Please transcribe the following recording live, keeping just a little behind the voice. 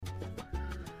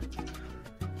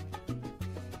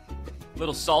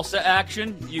Little salsa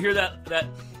action. You hear that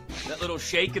little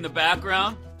shake in the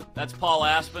background? That's Paul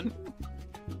Aspen.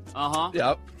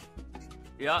 Yep.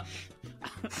 Yeah.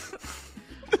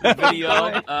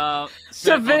 Video. It's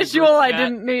a visual I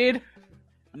didn't need.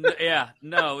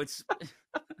 It's.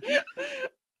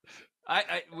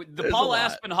 The Paul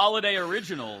Aspen Holiday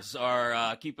Originals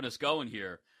are keeping us going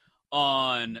here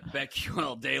on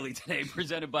BetQL Daily today,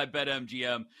 presented by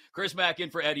BetMGM. Chris Mack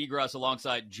in for Ed Egros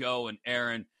alongside Joe and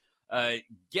Aaron,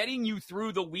 getting you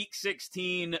through the Week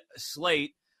 16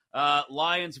 slate.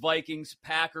 Lions, Vikings,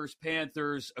 Packers,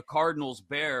 Panthers, Cardinals,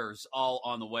 Bears, all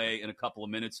on the way in a couple of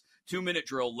minutes. 2-minute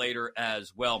drill later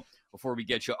as well. Before we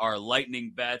get you our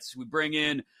lightning bets, we bring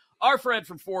in our friend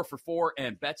from 4 for 4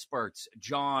 and Betsperts,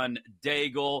 John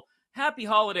Daigle. Happy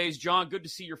holidays, John. Good to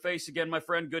see your face again, my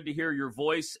friend. Good to hear your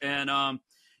voice. And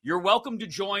you're welcome to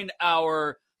join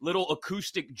our little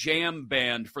acoustic jam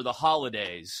band for the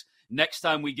holidays. Next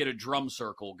time we get a drum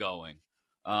circle going,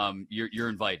 you're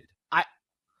invited.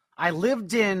 I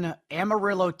lived in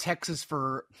Amarillo, Texas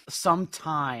for some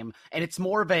time, and it's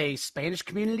more of a Spanish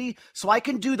community, so I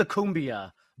can do the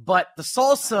cumbia. But the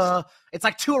salsa, it's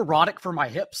like too erotic for my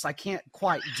hips. I can't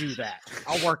quite do that.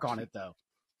 I'll work on it, though.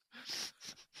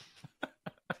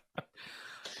 I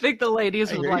think the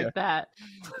ladies would like that.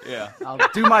 Yeah. I'll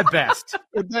do my best.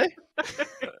 Would they?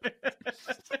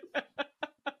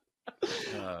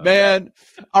 Man.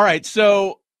 All right.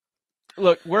 So,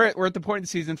 look, we're at the point in the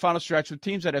season, final stretch, with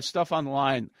teams that have stuff on the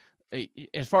line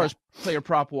as far as player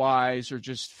prop wise or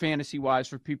just fantasy wise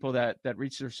for people that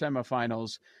reach their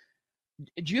semifinals.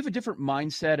 Do you have a different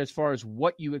mindset as far as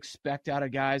what you expect out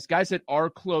of guys that are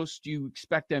close? Do you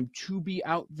expect them to be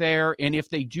out there? And if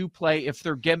they do play, if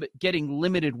they're getting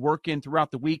limited work in throughout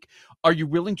the week, are you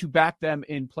willing to back them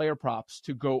in player props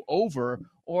to go over?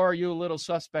 Or are you a little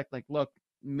suspect, like, look,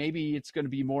 maybe it's going to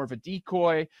be more of a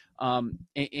decoy?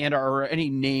 And are any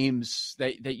names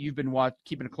that you've been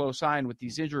keeping a close eye on with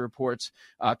these injury reports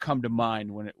come to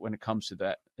mind when it comes to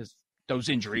that, those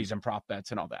injuries and prop bets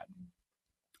and all that?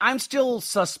 I'm still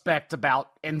suspect about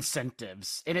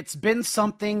incentives, and it's been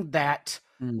something that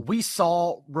we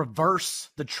saw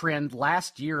reverse the trend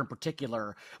last year in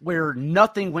particular, where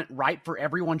nothing went right for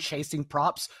everyone chasing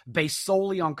props based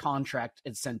solely on contract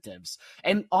incentives.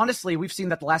 And honestly, we've seen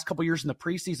that the last couple of years in the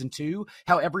preseason too,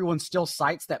 how everyone still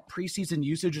cites that preseason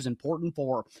usage is important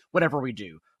for whatever we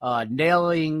do.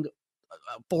 Nailing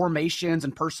formations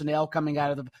and personnel coming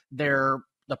out of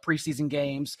the preseason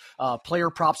games, player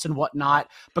props and whatnot,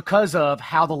 because of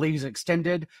how the league's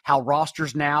extended, how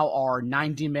rosters now are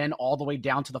 90 men all the way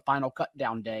down to the final cut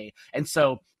down day. And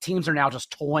so teams are now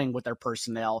just toying with their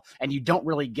personnel, and you don't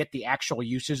really get the actual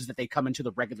usage that they come into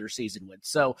the regular season with.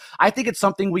 So I think it's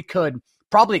something we could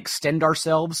probably extend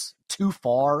ourselves too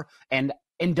far and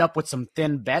end up with some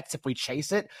thin bets if we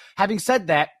chase it. Having said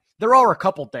that, there are a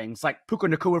couple things, like Puka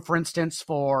Nacua, for instance,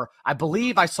 I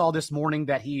believe I saw this morning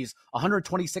that he's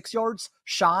 126 yards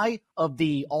shy of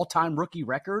the all-time rookie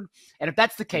record. And if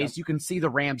that's the case, you can see the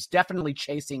Rams definitely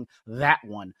chasing that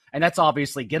one. And that's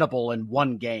obviously gettable in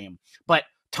one game. But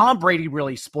Tom Brady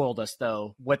really spoiled us,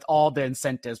 though, with all the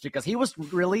incentives, because he was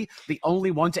really the only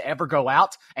one to ever go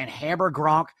out and hammer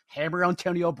Gronk, hammer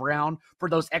Antonio Brown for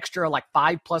those extra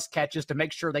 5+ catches to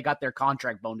make sure they got their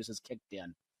contract bonuses kicked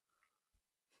in.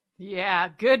 Yeah,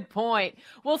 good point.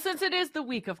 Well, since it is the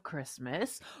week of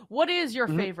Christmas, what is your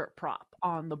favorite prop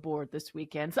on the board this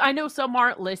weekend? So I know some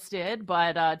aren't listed,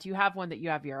 but do you have one that you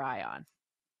have your eye on?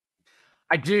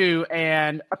 I do,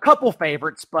 and a couple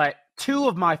favorites, but two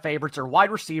of my favorites are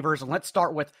wide receivers, and let's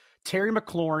start with Terry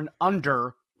McLaurin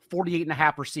under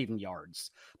 48.5 receiving yards,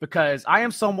 because I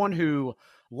am someone who,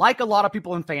 like a lot of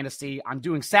people in fantasy, I'm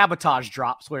doing sabotage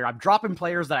drops where I'm dropping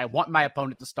players that I want my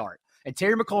opponent to start. And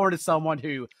Terry McLaurin is someone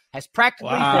who has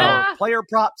practically for player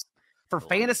props for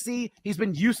fantasy. He's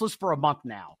been useless for a month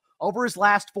now. Over his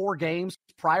last 4 games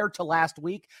prior to last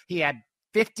week, he had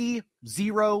 50,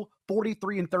 0,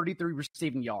 43, and 33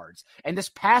 receiving yards. And this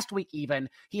past week even,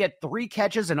 he had 3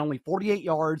 catches and only 48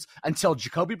 yards until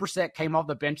Jacoby Brissett came off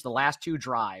the bench the last 2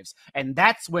 drives. And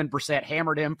that's when Brissett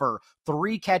hammered him for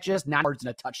 3 catches, 9 yards,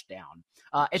 and a touchdown.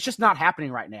 It's just not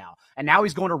happening right now. And now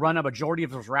he's going to run a majority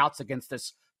of his routes against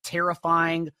this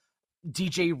terrifying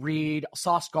DJ Reed,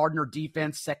 Sauce Gardner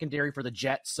defense secondary for the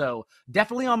Jets. So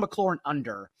definitely on McLaurin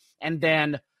under. And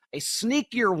then a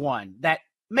sneakier one that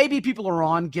maybe people are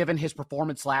on given his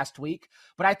performance last week,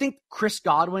 but I think Chris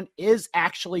Godwin is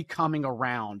actually coming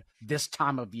around this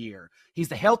time of year. He's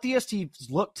the healthiest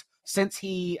he's looked since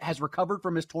he has recovered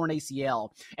from his torn ACL.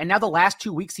 And now the last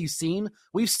 2 weeks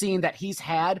we've seen that he's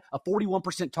had a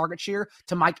 41% target share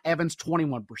to Mike Evans'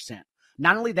 21%.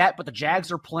 Not only that, but the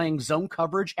Jags are playing zone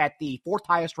coverage at the 4th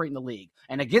highest rate in the league.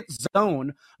 And against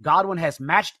zone, Godwin has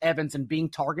matched Evans in being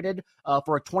targeted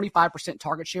for a 25%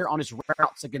 target share on his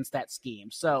routes against that scheme.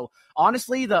 So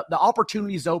honestly, the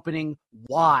opportunity is opening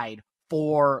wide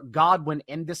for Godwin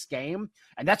in this game.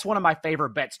 And that's one of my favorite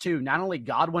bets too. Not only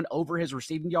Godwin over his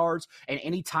receiving yards and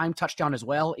any time touchdown as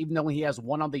well, even though he has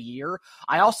one on the year.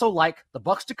 I also like the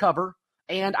Bucs to cover,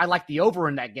 and I like the over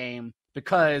in that game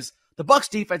because the Bucs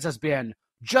defense has been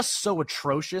just so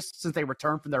atrocious since they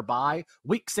returned from their bye,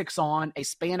 week 6 on, a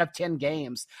span of 10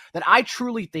 games, that I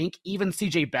truly think even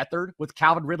CJ Beathard with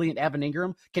Calvin Ridley and Evan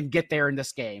Ingram can get there in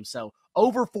this game. So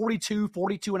over 42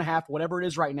 and a half, whatever it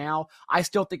is right now, I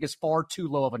still think is far too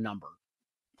low of a number.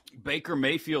 Baker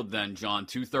Mayfield then, John,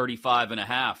 235 and a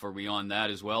half. Are we on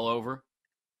that as well, over?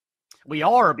 We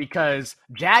are, because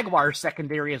Jaguars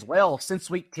secondary as well, since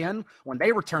week 10, when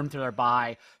they returned to their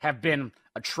bye, have been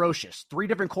atrocious. 3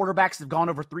 different quarterbacks have gone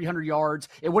over 300 yards.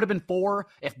 It would have been 4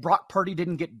 if Brock Purdy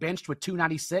didn't get benched with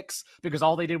 296 because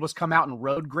all they did was come out and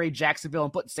road grade Jacksonville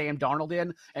and put Sam Darnold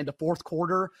in the 4th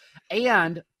quarter.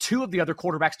 And 2 of the other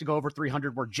quarterbacks to go over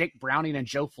 300 were Jake Browning and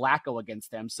Joe Flacco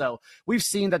against them. So we've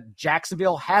seen that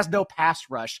Jacksonville has no pass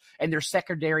rush, and their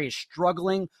secondary is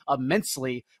struggling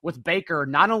immensely with Baker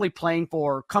not only playing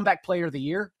for comeback player of the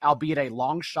year, albeit a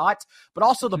long shot, but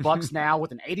also the Bucs now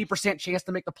with an 80% chance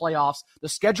to make the playoffs. The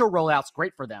schedule rollout's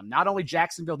great for them. Not only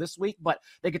Jacksonville this week, but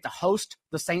they get to host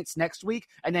the Saints next week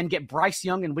and then get Bryce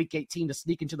Young in week 18 to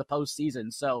sneak into the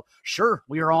postseason. So sure,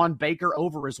 we are on Baker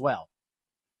over as well.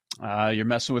 You're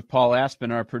messing with Paul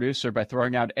Aspen, our producer, by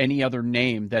throwing out any other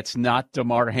name that's not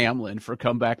DeMar Hamlin for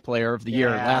comeback player of the year.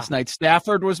 Last night,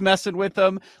 Stafford was messing with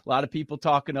him. A lot of people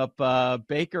talking up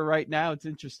Baker right now. It's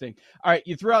interesting. All right,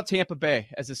 you threw out Tampa Bay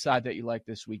as a side that you like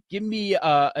this week. Give me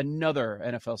another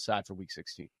NFL side for week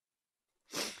 16.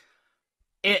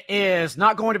 It is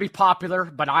not going to be popular,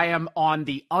 but I am on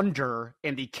the under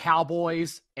in the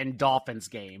Cowboys and Dolphins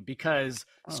game because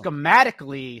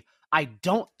schematically, I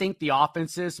don't think the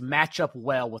offenses match up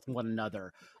well with one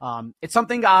another. It's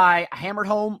something I hammered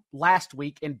home last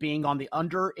week in being on the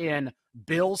under in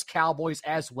Bills Cowboys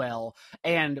as well.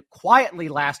 And quietly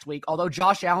last week, although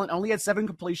Josh Allen only had 7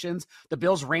 completions, the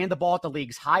Bills ran the ball at the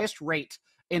league's highest rate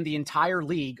in the entire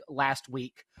league last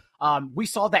week. We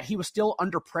saw that he was still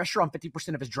under pressure on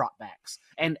 50% of his dropbacks.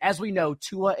 And as we know,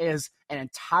 Tua is an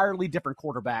entirely different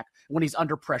quarterback when he's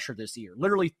under pressure this year,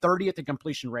 literally 30th in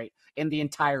completion rate in the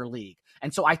entire league.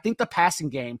 And so I think the passing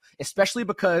game, especially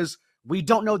because we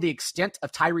don't know the extent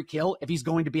of Tyreek Hill if he's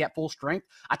going to be at full strength,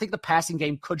 I think the passing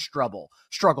game could struggle.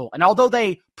 And although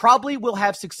they probably will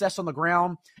have success on the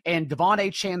ground, and Devon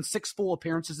Achan's 6 full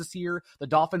appearances this year, the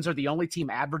Dolphins are the only team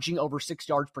averaging over 6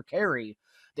 yards per carry.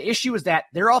 The issue is that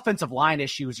their offensive line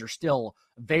issues are still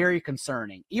very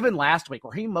concerning. Even last week,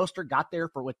 Raheem Mostert got there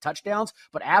with touchdowns,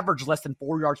 but averaged less than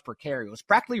 4 yards per carry. It was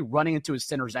practically running into his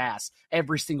center's ass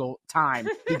every single time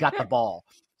he got the ball.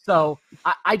 So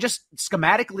I just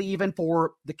schematically, even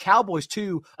for the Cowboys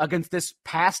too, against this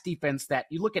pass defense that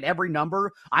you look at every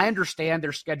number, I understand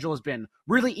their schedule has been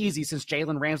really easy since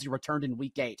Jalen Ramsey returned in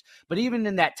week 8. But even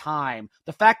in that time,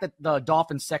 the fact that the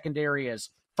Dolphins secondary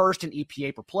is first in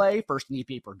EPA per play, first in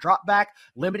EPA per drop back,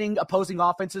 limiting opposing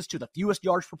offenses to the fewest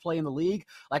yards per play in the league.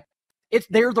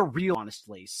 They're the real,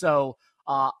 honestly. So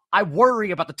I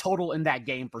worry about the total in that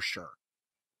game for sure.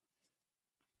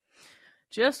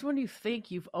 Just when you think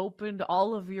you've opened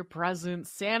all of your presents,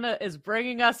 Santa is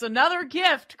bringing us another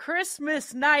gift.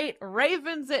 Christmas night,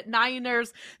 Ravens at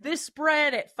Niners. This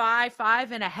spread at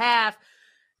 5.5.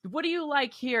 What do you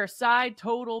like here? Side,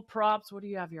 total, props? What do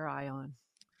you have your eye on?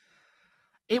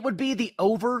 It would be the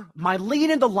over. My lead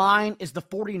in the line is the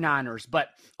 49ers, but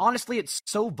honestly, it's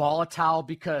so volatile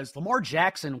because Lamar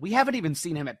Jackson, we haven't even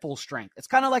seen him at full strength. It's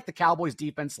kind of like the Cowboys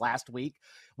defense last week.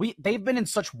 They've been in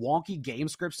such wonky game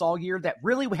scripts all year that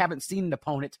really we haven't seen an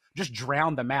opponent just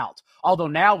drown them out. Although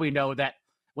now we know that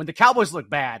when the Cowboys look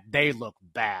bad, they look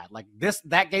bad.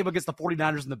 That game against the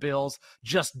 49ers and the Bills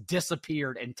just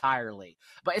disappeared entirely.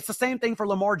 But it's the same thing for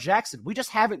Lamar Jackson. We just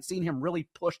haven't seen him really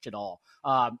pushed at all.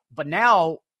 But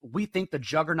now we think the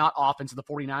juggernaut offense of the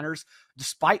 49ers,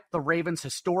 despite the Ravens'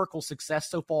 historical success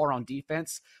so far on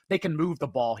defense, they can move the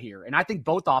ball here. And I think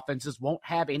both offenses won't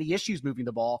have any issues moving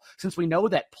the ball since we know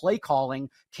that play calling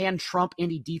can trump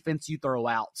any defense you throw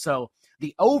out. So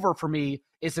the over for me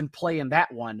is in play in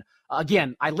that one.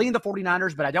 Again, I lean the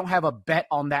 49ers, but I don't have a bet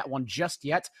on that one just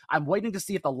yet. I'm waiting to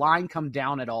see if the line come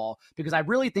down at all because I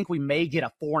really think we may get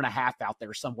a 4.5 out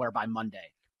there somewhere by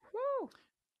Monday.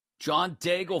 John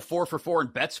Daigle, 4 for 4 in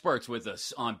Betsperts with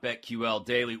us on BetQL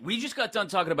Daily. We just got done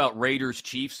talking about Raiders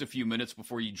Chiefs a few minutes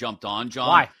before you jumped on, John.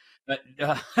 Why?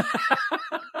 Because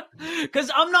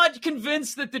I'm not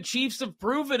convinced that the Chiefs have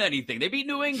proven anything. They beat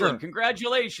New England. Sure.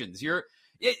 Congratulations.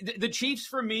 The Chiefs,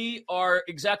 for me, are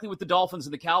exactly what the Dolphins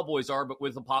and the Cowboys are, but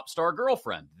with a pop star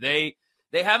girlfriend. They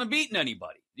haven't beaten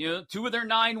anybody. 2 of their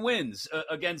 9 wins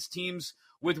against teams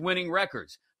with winning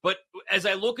records. But as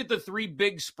I look at the 3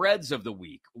 big spreads of the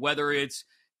week, whether it's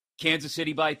Kansas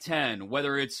City by 10,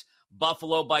 whether it's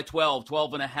Buffalo by 12,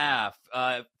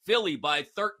 12.5, Philly by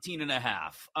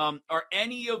 13.5, are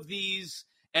any of these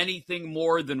anything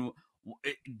more than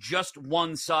just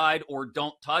one side or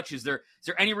don't touch? Is there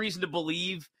any reason to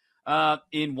believe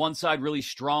in one side really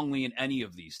strongly in any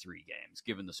of these 3 games,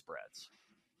 given the spreads?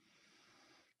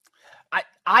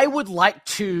 I would like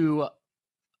to.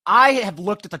 I have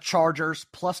looked at the Chargers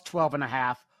plus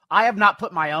 12.5. I have not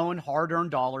put my own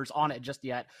hard-earned dollars on it just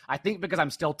yet. I think because I'm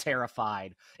still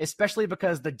terrified, especially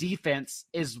because the defense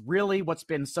is really what's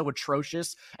been so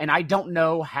atrocious, and I don't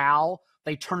know how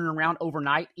they turn it around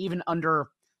overnight, even under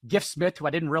Giff Smith, who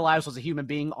I didn't realize was a human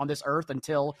being on this earth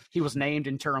until he was named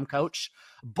interim coach.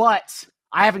 But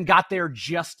I haven't got there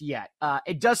just yet.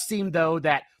 It does seem, though,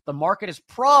 that the market is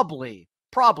probably,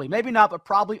 maybe not, but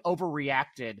probably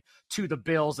overreacted to the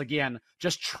Bills, again,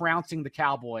 just trouncing the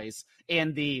Cowboys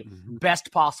in the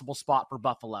best possible spot for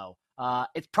Buffalo.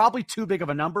 It's probably too big of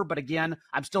a number, but again,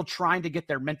 I'm still trying to get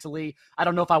there mentally. I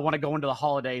don't know if I want to go into the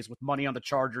holidays with money on the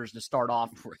Chargers to start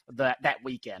off that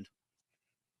weekend.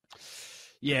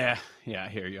 Yeah, I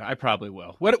hear you. I probably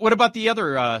will. What about the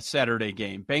other Saturday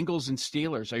game, Bengals and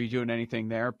Steelers? Are you doing anything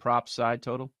there, prop side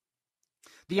total?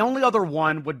 The only other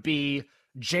one would be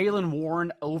Jaylen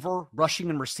Warren over rushing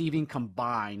and receiving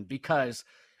combined, because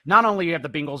not only have the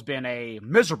Bengals been a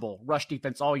miserable rush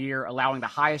defense all year, allowing the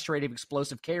highest rate of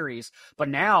explosive carries, but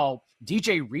now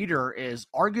DJ Reader is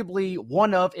arguably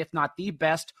one of, if not the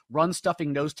best,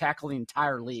 run-stuffing nose tackle in the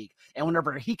entire league. And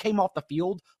whenever he came off the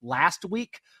field last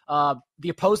week, the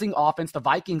opposing offense, the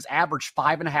Vikings, averaged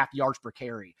 5.5 yards per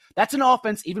carry. That's an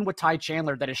offense, even with Ty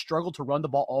Chandler, that has struggled to run the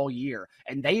ball all year.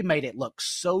 And they made it look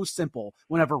so simple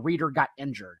whenever Reader got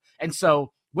injured. And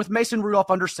so with Mason Rudolph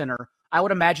under center, I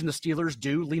would imagine the Steelers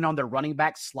do lean on their running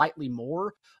back slightly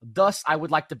more. Thus, I would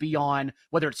like to be on,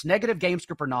 whether it's negative game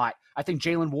script or not, I think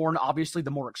Jaylen Warren, obviously the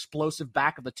more explosive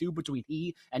back of the two between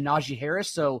he and Najee Harris.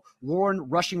 So Warren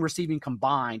rushing, receiving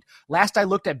combined. Last I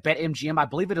looked at BetMGM, I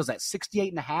believe it was at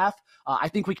 68.5. I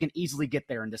think we can easily get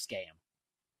there in this game.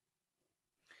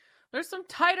 There's some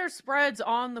tighter spreads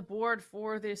on the board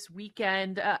for this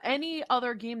weekend. Any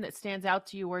other game that stands out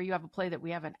to you where you have a play that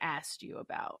we haven't asked you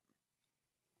about?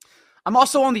 I'm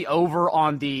also on the over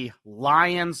on the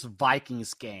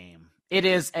Lions-Vikings game. It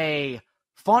is a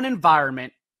fun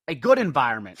environment, a good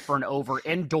environment for an over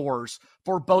indoors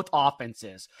for both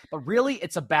offenses. But really,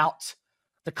 it's about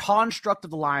the construct of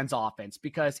the Lions offense,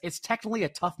 because it's technically a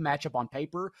tough matchup on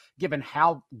paper, given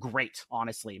how great,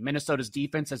 honestly, Minnesota's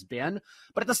defense has been.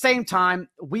 But at the same time,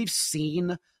 we've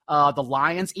seen the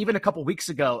Lions, even a couple weeks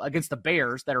ago against the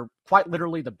Bears, that are quite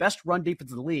literally the best run defense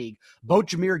in the league. Both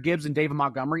Jahmyr Gibbs and David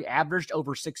Montgomery averaged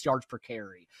over 6 yards per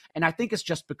carry. And I think it's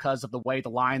just because of the way the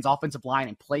Lions offensive line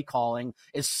and play calling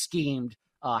is schemed,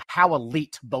 how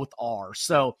elite both are.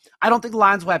 So I don't think the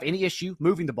Lions will have any issue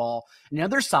moving the ball. On the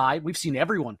other side, we've seen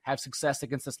everyone have success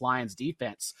against this Lions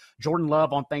defense. Jordan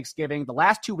Love on Thanksgiving, the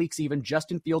last 2 weeks even,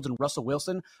 Justin Fields and Russell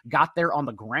Wilson got there on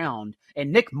the ground.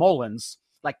 And Nick Mullins,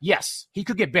 yes, he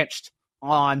could get benched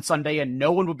on Sunday and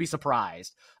no one would be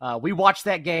surprised. We watched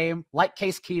that game. Like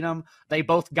Case Keenum, they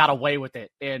both got away with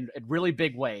it in really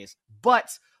big ways.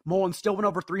 But Mullins still went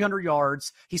over 300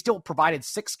 yards. He still provided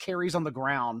 6 carries on the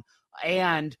ground.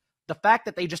 And the fact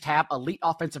that they just have elite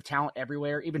offensive talent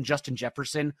everywhere, even Justin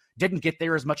Jefferson didn't get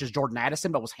there as much as Jordan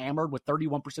Addison, but was hammered with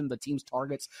 31% of the team's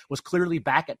targets, was clearly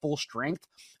back at full strength.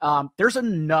 There's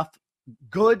enough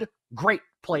good, great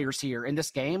players here in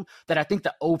this game that I think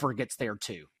the over gets there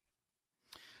too.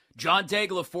 John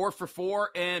Daigle, 4 for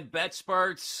 4, and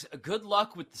Betsperts. Good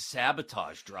luck with the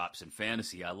sabotage drops in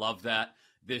fantasy. I love that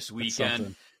this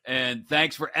weekend. And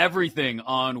thanks for everything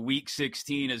on Week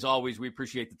 16. As always, we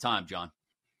appreciate the time, John.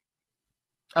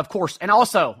 Of course. And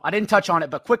also, I didn't touch on it,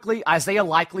 but quickly, Isaiah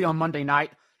Likely on Monday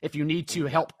night, if you need to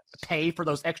help pay for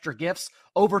those extra gifts,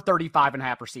 over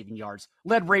 35.5 receiving yards.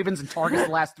 Led Ravens in targets the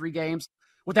last 3 games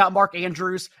without Mark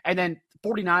Andrews. And then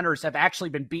 49ers have actually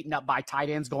been beaten up by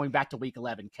tight ends going back to Week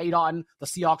 11. K. Dotton, the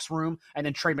Seahawks room, and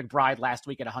then Trey McBride last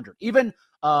week at 100. Even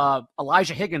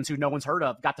Elijah Higgins, who no one's heard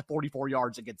of, got to 44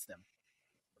 yards against them.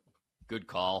 Good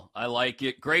call. I like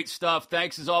it. Great stuff.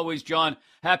 Thanks as always, John.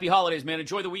 Happy holidays, man.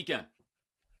 Enjoy the weekend.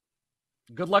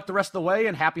 Good luck the rest of the way,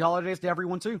 and happy holidays to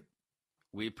everyone, too.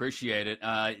 We appreciate it.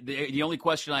 The only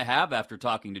question I have after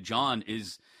talking to John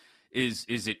is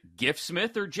it GIF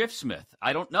Smith or GIF Smith?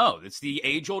 I don't know. It's the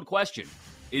age-old question.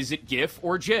 Is it GIF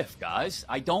or GIF, guys?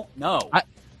 I don't know. I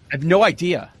have no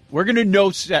idea. We're going to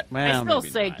know set. I still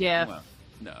say GIF. Well,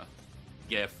 no.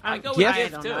 GIF. I go GIF? with I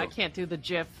GIF, don't too. know. I can't do the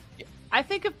GIF. I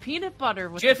think of peanut butter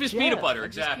with GIF the is peanut butter, I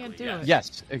just exactly. can't do Yes. it.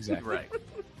 Yes, exactly. Right.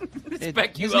 It's His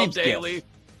BetQL name's Daily.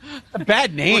 A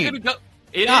bad name. We're gonna go.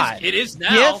 It is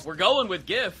now. GIF? We're going with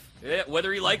GIF,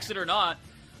 whether he likes it or not.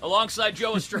 Alongside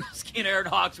Joe Ostrowski and Aaron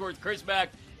Hawksworth, Chris Mack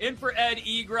in for Ed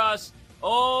Egros.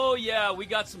 Oh, yeah, we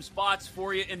got some spots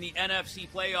for you in the NFC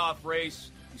playoff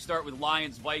race. We start with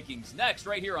Lions-Vikings next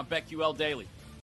right here on BetQL Daily.